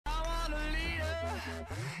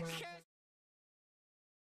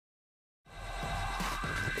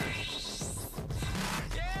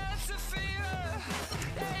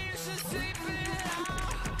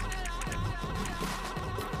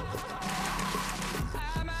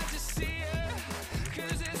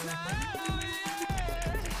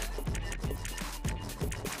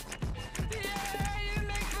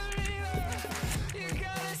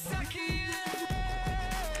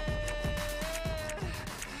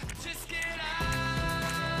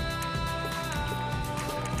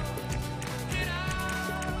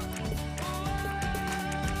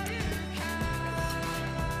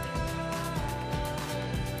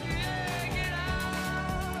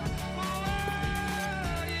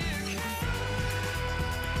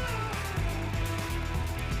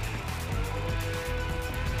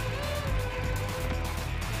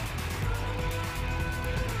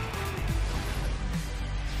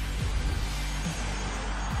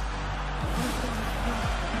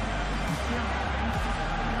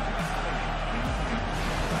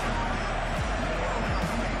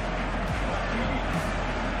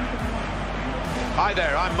Hi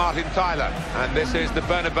there, I'm Martin Tyler, and this is the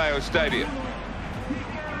Bernabeu Stadium.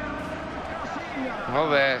 Well,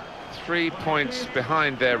 they're 3 points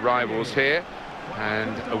behind their rivals here,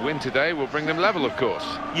 and a win today will bring them level, of course.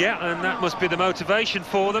 Yeah, and that must be the motivation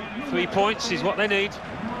for them. 3 points is what they need.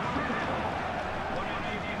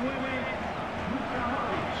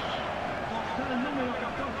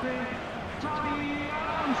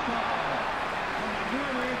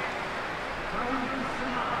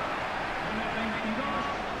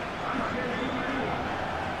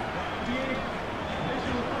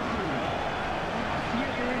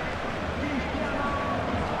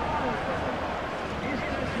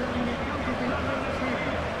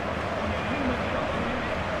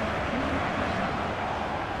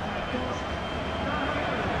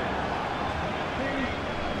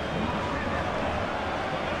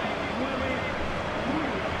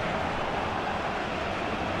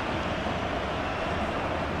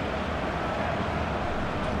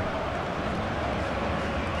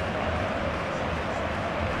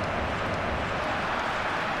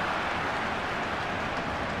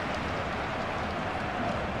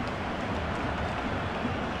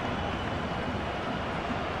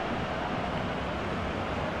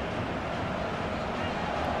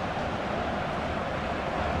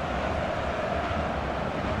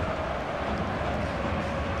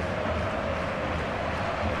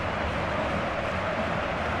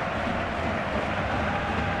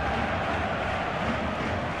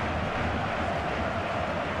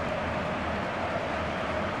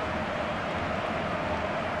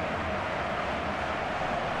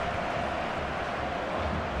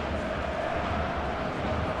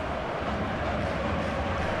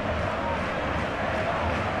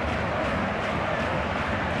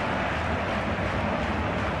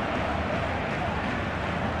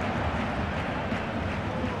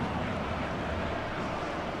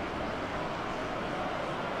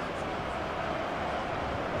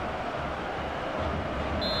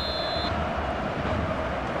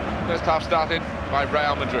 First half started by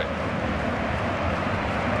Real Madrid.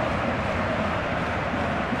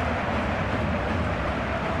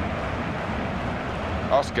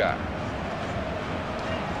 Oscar.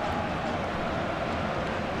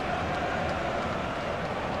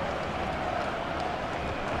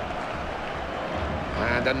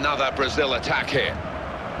 And another Brazil attack here.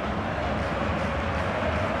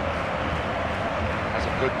 That's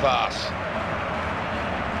a good pass.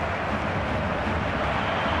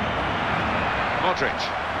 Modric.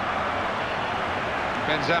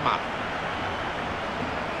 Benzema.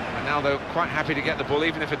 And now they're quite happy to get the ball,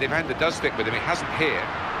 even if a defender does stick with him. He hasn't here.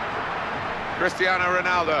 Cristiano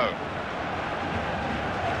Ronaldo.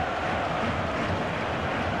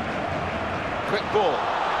 Quick ball.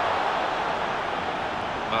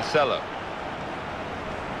 Marcelo.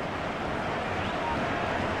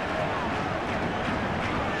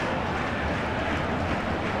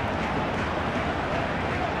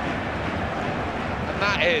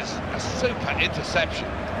 That is a super interception.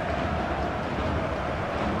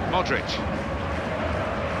 Modric.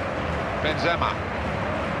 Benzema.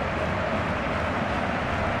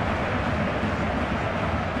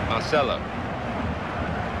 Marcelo.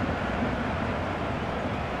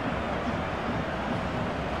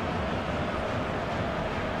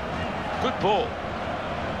 Good ball.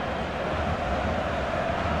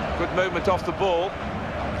 Good movement off the ball.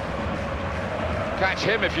 Catch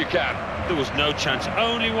him if you can. There was no chance.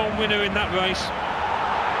 Only one winner in that race.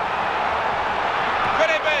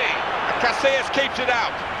 Could it be? And Casillas keeps it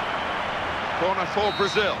out. Corner for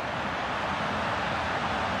Brazil.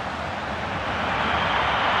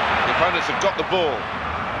 Opponents have got the ball.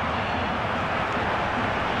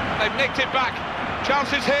 They've nicked it back.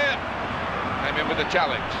 Chances here. Came in with a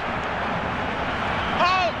challenge.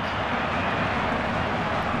 Hulk!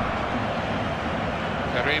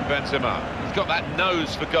 Karim Benzema. He's got that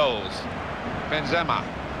nose for goals. Benzema.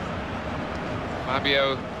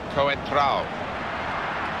 Fabio Coentrao.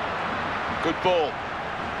 Good ball.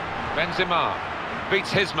 Benzema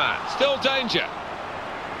beats his man. Still danger.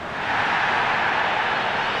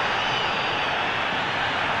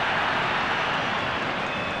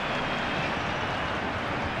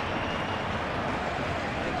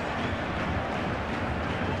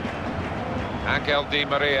 Angel Di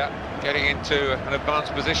Maria getting into an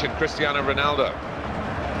advanced position. Cristiano Ronaldo.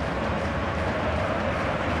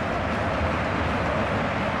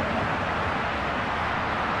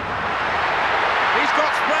 He's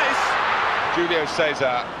got space. Julio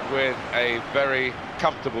Cesar with a very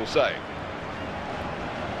comfortable save.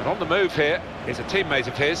 And on the move here is a teammate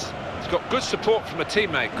of his. He's got good support from a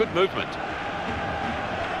teammate, good movement.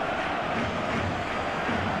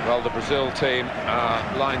 Well, the Brazil team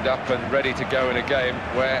are lined up and ready to go in a game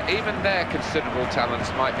where even their considerable talents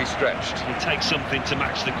might be stretched. It takes something to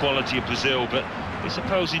match the quality of Brazil, but this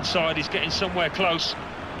opposing side is getting somewhere close.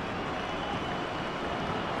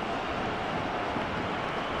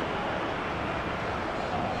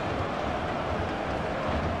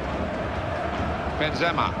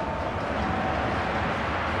 Benzema.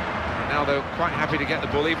 Ronaldo quite happy to get the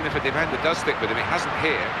ball, even if a defender does stick with him. It hasn't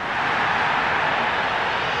here.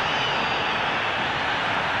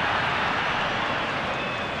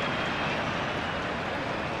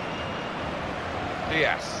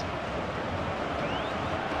 Diaz.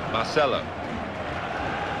 Marcelo.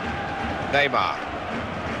 Neymar.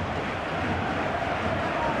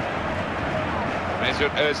 Mesut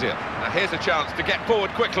Ozil. Now here's a chance to get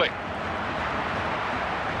forward quickly.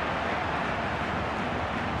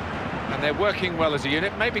 And they're working well as a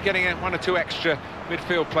unit, maybe getting one or two extra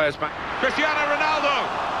midfield players back. Cristiano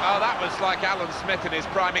Ronaldo! Oh, that was like Alan Smith in his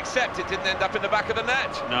prime, except it didn't end up in the back of the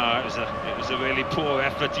net. No, it was a really poor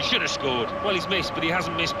effort. He should have scored. Well, he's missed, but he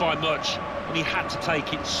hasn't missed by much. And he had to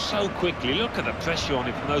take it so quickly. Look at the pressure on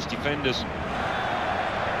him from those defenders.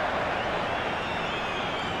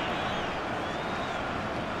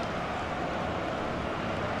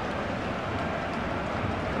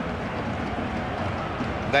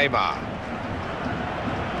 Neymar.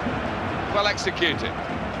 Well executed.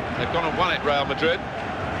 They've gone and won it, Real Madrid.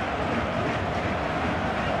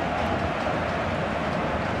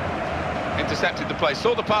 Intercepted the play,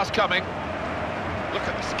 saw the pass coming. Look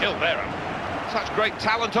at the skill there. Such great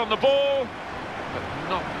talent on the ball, but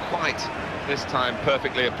not quite this time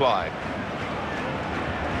perfectly applied.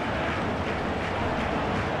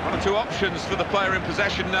 One or two options for the player in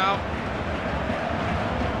possession now.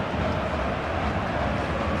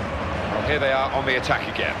 Well, here they are on the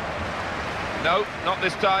attack again. No, not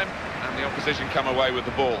this time, and the opposition come away with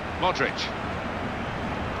the ball. Modric.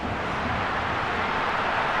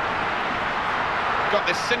 Got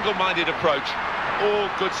this single-minded approach all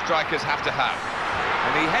good strikers have to have.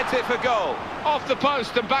 And he heads it for goal. Off the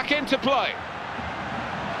post and back into play.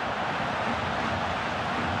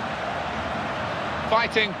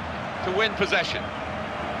 Fighting to win possession.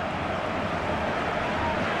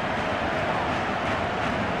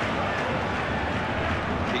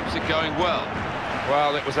 Keeps it going well.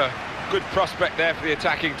 Well, it was a good prospect there for the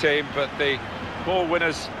attacking team, but the ball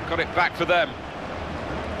winners got it back for them.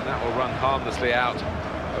 And that will run harmlessly out.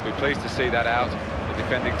 I'll be pleased to see that out, the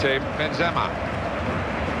defending team. Benzema.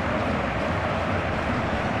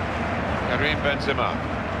 Karim Benzema.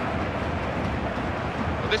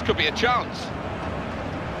 Well, this could be a chance.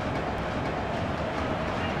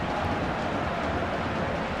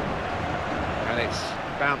 And it's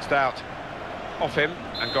bounced out off him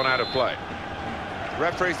and gone out of play. The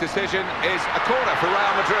referee's decision is a corner for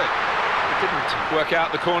Real Madrid. It didn't work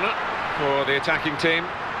out the corner for the attacking team.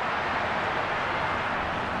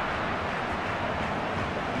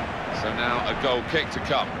 So now a goal kick to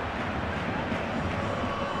come.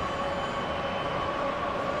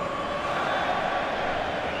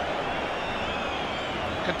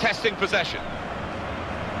 Contesting possession.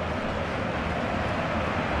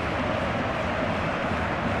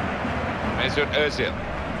 Mesut Ozil.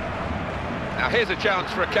 Now here's a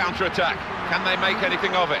chance for a counter-attack. Can they make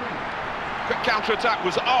anything of it? Quick counter-attack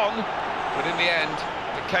was on, but in the end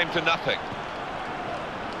it came to nothing.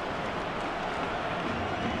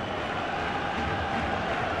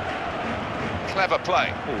 Clever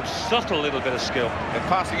play. Oh, subtle little bit of skill. They're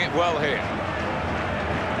passing it well here.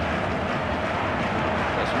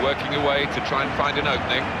 Just working away to try and find an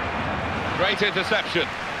opening. Great interception.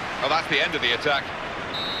 Oh, that's the end of the attack.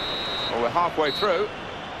 Well, we're halfway through,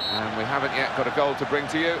 and we haven't yet got a goal to bring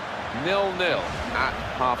to you. 0-0 at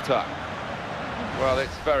half-time. Well,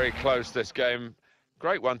 it's very close, this game.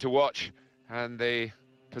 Great one to watch, and the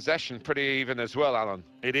possession pretty even as well, Alan.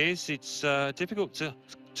 It is. It's difficult to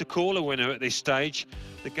call a winner at this stage.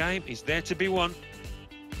 The game is there to be won.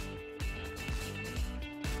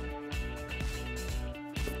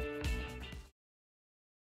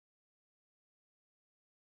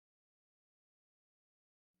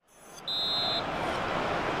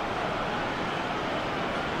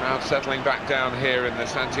 Crowd settling back down here in the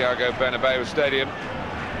Santiago Bernabeu Stadium.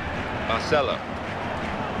 Marcelo.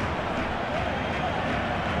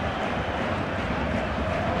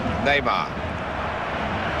 Neymar.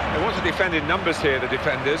 They want to defend in numbers here, the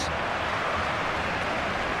defenders.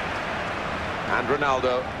 And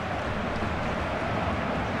Ronaldo.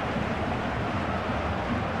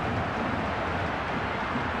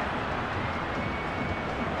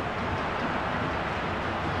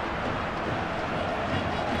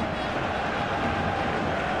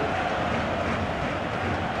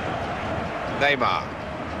 Neymar.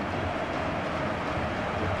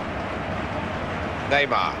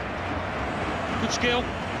 Neymar. Good skill.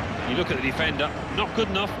 You look at the defender, not good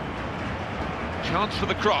enough. Chance for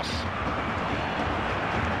the cross.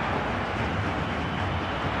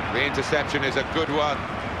 The interception is a good one.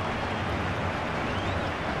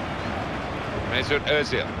 Mesut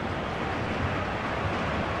Ozil.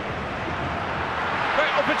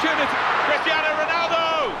 Great opportunity. Cristiano Ronaldo.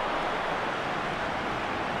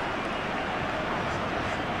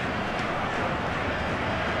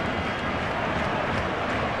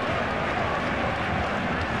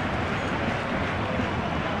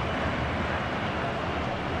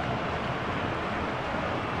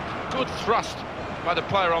 Good thrust by the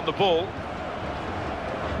player on the ball.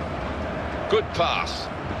 Good pass.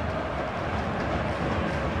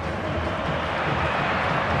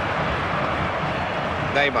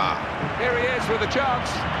 Neymar. Here he is with a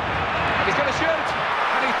chance. And he's going to shoot.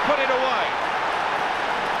 And he's put it away.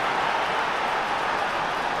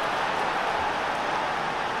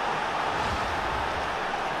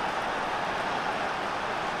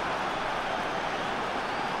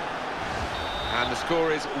 And the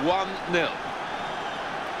score is 1-0.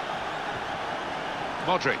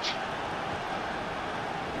 Modric.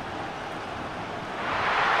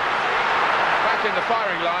 Back in the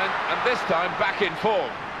firing line, and this time back in form.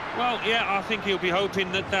 Well, yeah, I think he'll be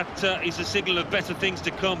hoping that is a signal of better things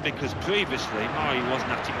to come, because previously, he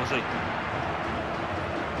wasn't at it, was he?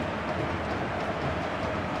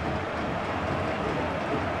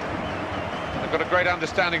 They've got a great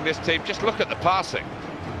understanding, this team. Just look at the passing.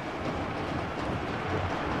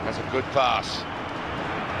 That's a good pass.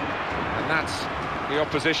 And that's the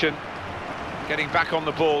opposition getting back on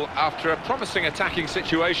the ball after a promising attacking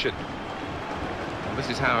situation. Well, this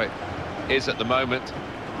is how it is at the moment,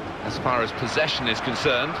 as far as possession is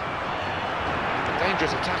concerned. The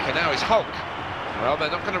dangerous attacker now is Hulk. Well,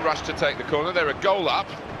 they're not going to rush to take the corner. They're a goal up,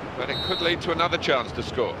 but it could lead to another chance to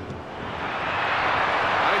score.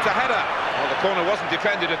 And it's a header. Well, the corner wasn't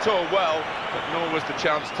defended at all well, but nor was the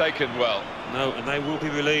chance taken well. No, and they will be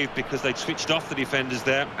relieved because they'd switched off the defenders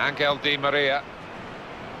there. Angel Di Maria.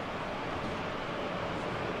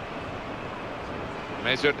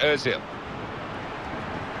 Mesut Ozil.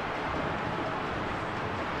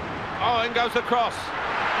 Oh, in goes the cross.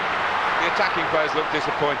 The attacking players looked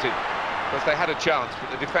disappointed because they had a chance,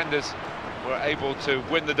 but the defenders were able to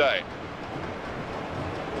win the day.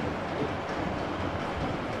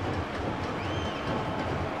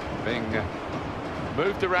 Being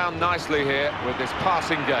moved around nicely here with this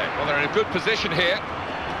passing game. Well, they're in a good position here.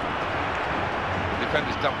 The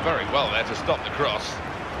defender's done very well there to stop the cross.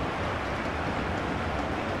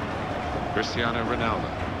 Cristiano Ronaldo.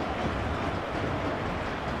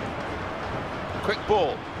 Quick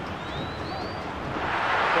ball.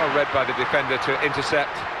 Well read by the defender to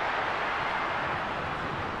intercept.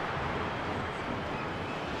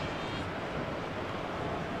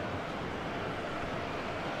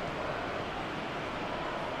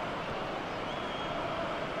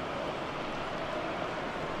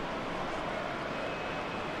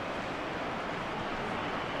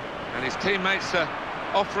 And his teammates are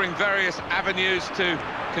offering various avenues to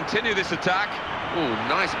continue this attack. Ooh,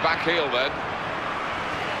 nice back heel then.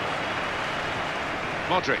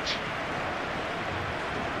 Modric.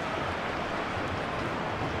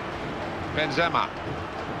 Benzema.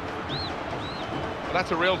 Well,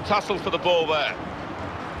 that's a real tussle for the ball there.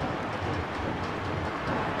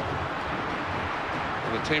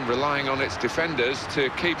 Well, the team relying on its defenders to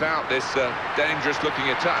keep out this dangerous-looking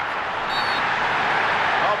attack.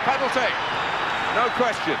 Oh, penalty. No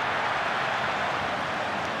question.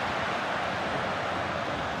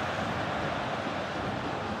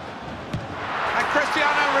 And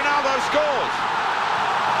Cristiano Ronaldo scores.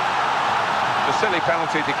 A silly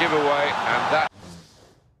penalty to give away, and that...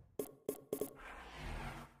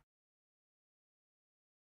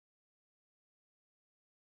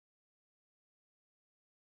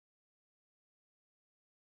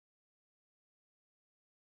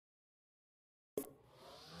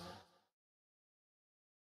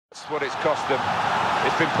 That's what it's cost them.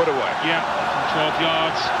 It's been put away. Yeah, from 12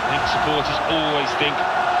 yards. I think supporters always think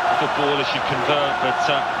the footballer should convert, but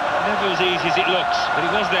never as easy as it looks. But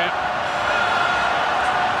he was there.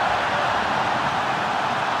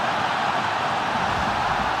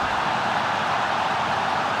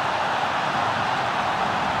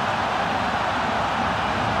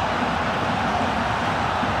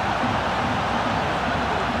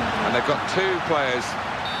 And they've got two players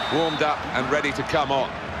warmed up and ready to come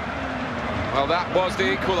on. Well, that was the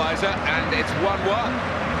equaliser, and it's 1-1.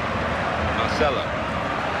 Marcelo.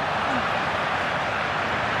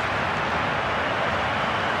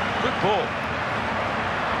 Good ball.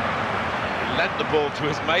 He lent the ball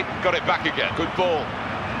to his mate, got it back again. Good ball.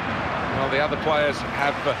 Well, the other players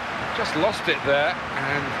have just lost it there,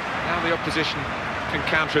 and now the opposition can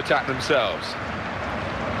counter-attack themselves.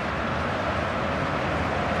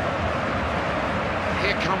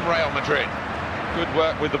 Here come Real Madrid. Good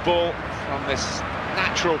work with the ball from this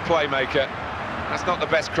natural playmaker. That's not the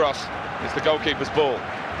best cross, it's the goalkeeper's ball.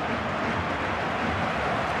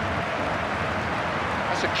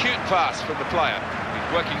 That's a cute pass from the player.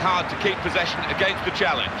 He's working hard to keep possession against the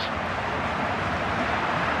challenge.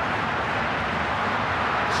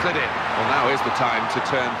 Slid in. Well, now is the time to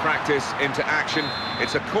turn practice into action.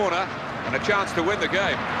 It's a corner and a chance to win the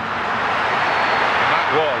game. And that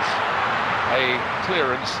was a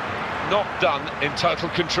clearance not done in total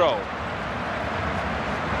control.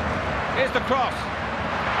 Here's the cross.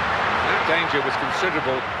 That danger was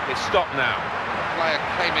considerable. It's stopped now. The player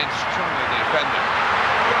came in strong in the defender.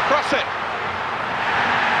 Gonna cross it.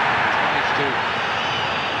 Tries to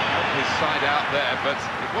help his side out there, but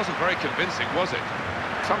it wasn't very convincing, was it?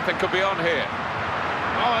 Something could be on here.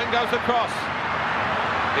 Oh, in goes the cross.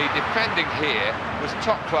 The defending here was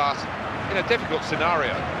top class in a difficult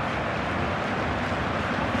scenario.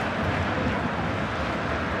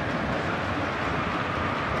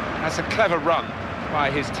 That's a clever run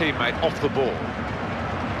by his teammate off the ball.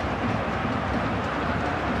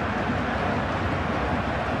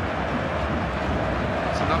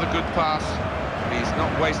 It's another good pass. He's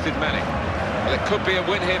not wasted many. Well, it could be a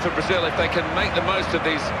win here for Brazil if they can make the most of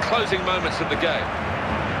these closing moments of the game.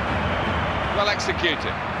 Well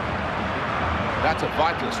executed. That's a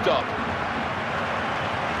vital stop.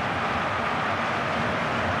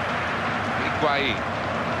 Higuain.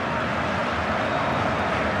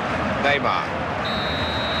 Neymar.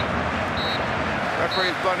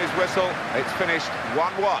 Referee's blown his whistle. It's finished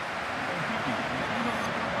 1-1.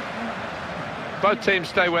 Both teams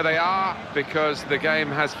stay where they are because the game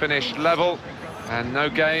has finished level, and no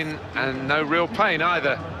gain and no real pain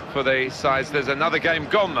either for the sides. There's another game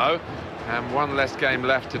gone though, and one less game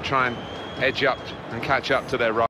left to try and edge up and catch up to their rivals.